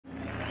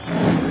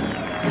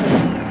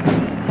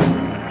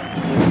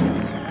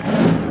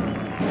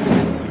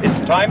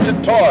time to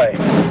toy,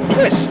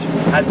 twist,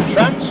 and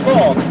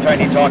transform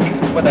Tiny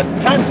Talkies with a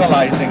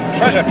tantalizing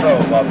treasure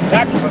trove of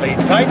tactfully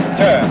typed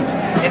terms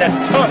in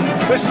a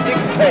tongue-twisting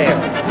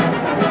tale.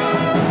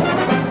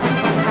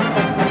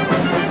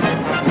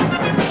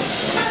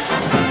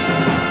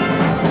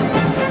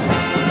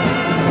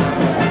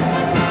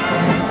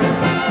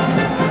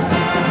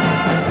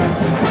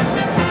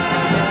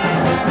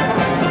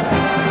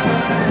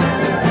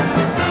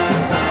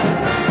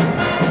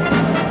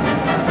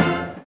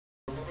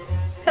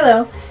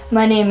 Hello,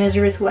 my name is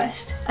Ruth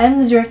West. I'm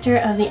the director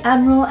of The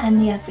Admiral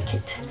and the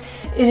Advocate.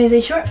 It is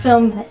a short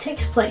film that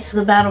takes place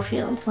on the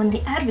battlefield when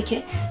the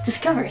Advocate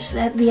discovers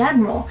that the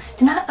Admiral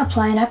did not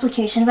apply an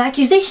application of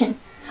accusation,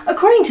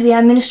 according to the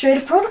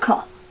administrative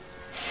protocol.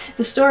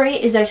 The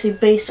story is actually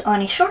based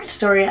on a short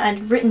story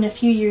I'd written a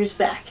few years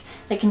back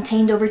that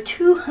contained over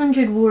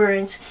 200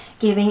 words,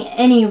 giving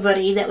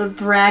anybody that would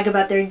brag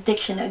about their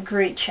diction a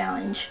great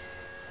challenge.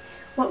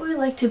 What we would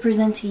like to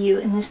present to you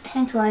in this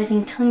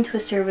tantalizing tongue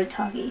twister of a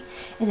talkie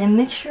is a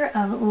mixture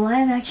of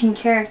live-action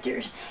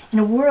characters in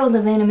a world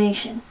of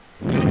animation.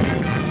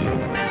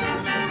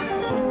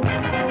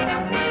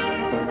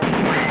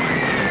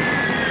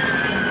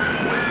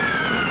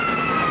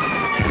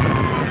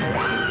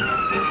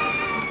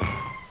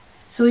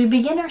 So we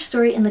begin our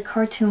story in the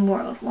cartoon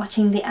world,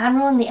 watching the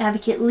Admiral and the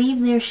Advocate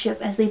leave their ship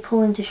as they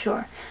pull into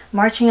shore,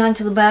 marching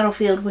onto the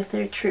battlefield with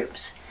their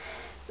troops.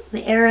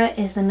 The era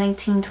is the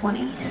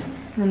 1920s,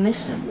 in the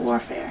midst of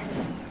warfare.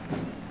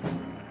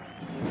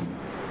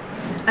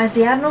 As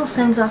the Admiral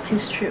sends off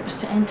his troops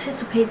to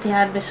anticipate the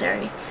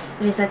adversary,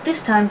 it is at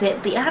this time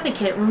that the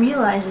Advocate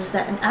realizes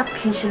that an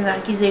application of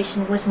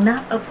accusation was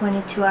not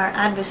appointed to our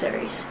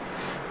adversaries,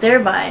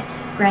 thereby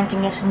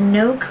granting us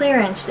no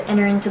clearance to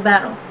enter into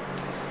battle.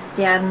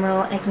 The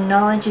Admiral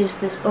acknowledges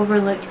this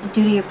overlooked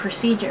duty of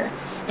procedure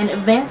and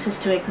advances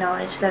to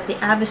acknowledge that the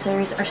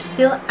adversaries are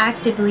still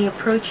actively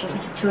approaching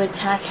to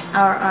attack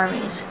our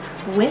armies,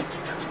 with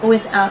or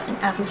without an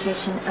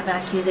application of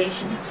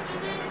accusation.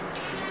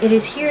 It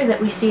is here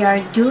that we see our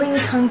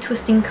dueling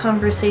tongue-twisting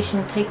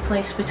conversation take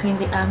place between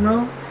the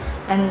Admiral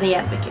and the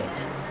Advocate.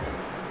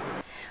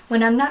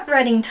 When I'm not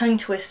writing tongue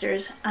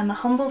twisters, I'm a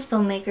humble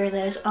filmmaker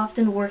that is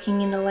often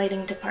working in the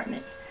lighting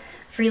department.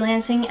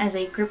 Freelancing as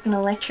a grip and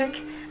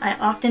electric, I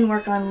often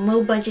work on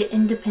low-budget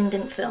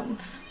independent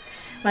films.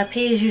 My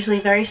pay is usually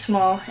very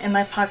small and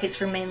my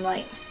pockets remain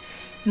light,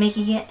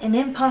 making it an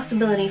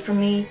impossibility for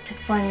me to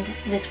fund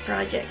this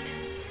project.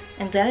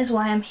 And that is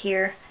why I'm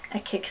here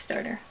at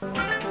Kickstarter.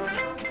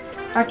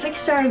 Our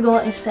Kickstarter goal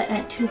is set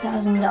at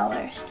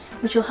 $2,000,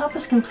 which will help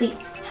us complete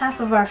half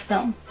of our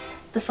film.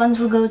 The funds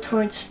will go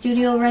towards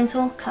studio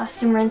rental,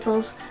 costume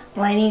rentals,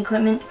 lighting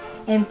equipment,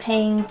 and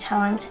paying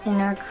talent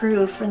and our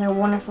crew for their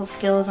wonderful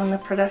skills on the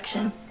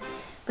production.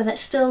 But that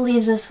still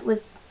leaves us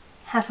with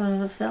half of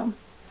the film.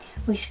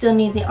 We still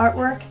need the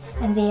artwork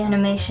and the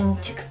animation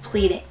to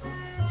complete it.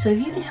 So if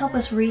you can help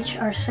us reach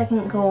our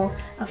second goal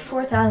of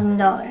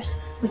 $4,000,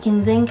 we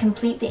can then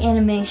complete the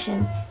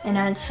animation and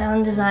add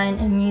sound design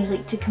and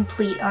music to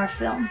complete our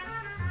film.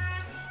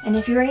 And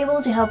if you're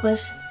able to help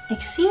us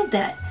exceed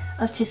that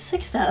up to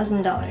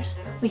 $6,000,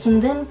 we can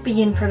then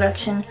begin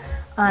production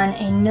on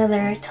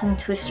another tongue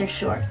twister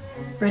short,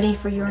 ready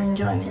for your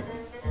enjoyment.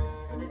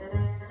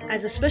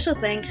 As a special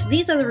thanks,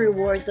 these are the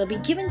rewards that will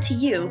be given to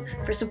you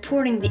for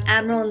supporting the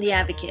Admiral and the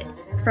Advocate.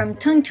 From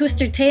Tongue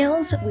Twister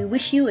Tales, we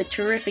wish you a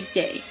terrific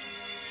day.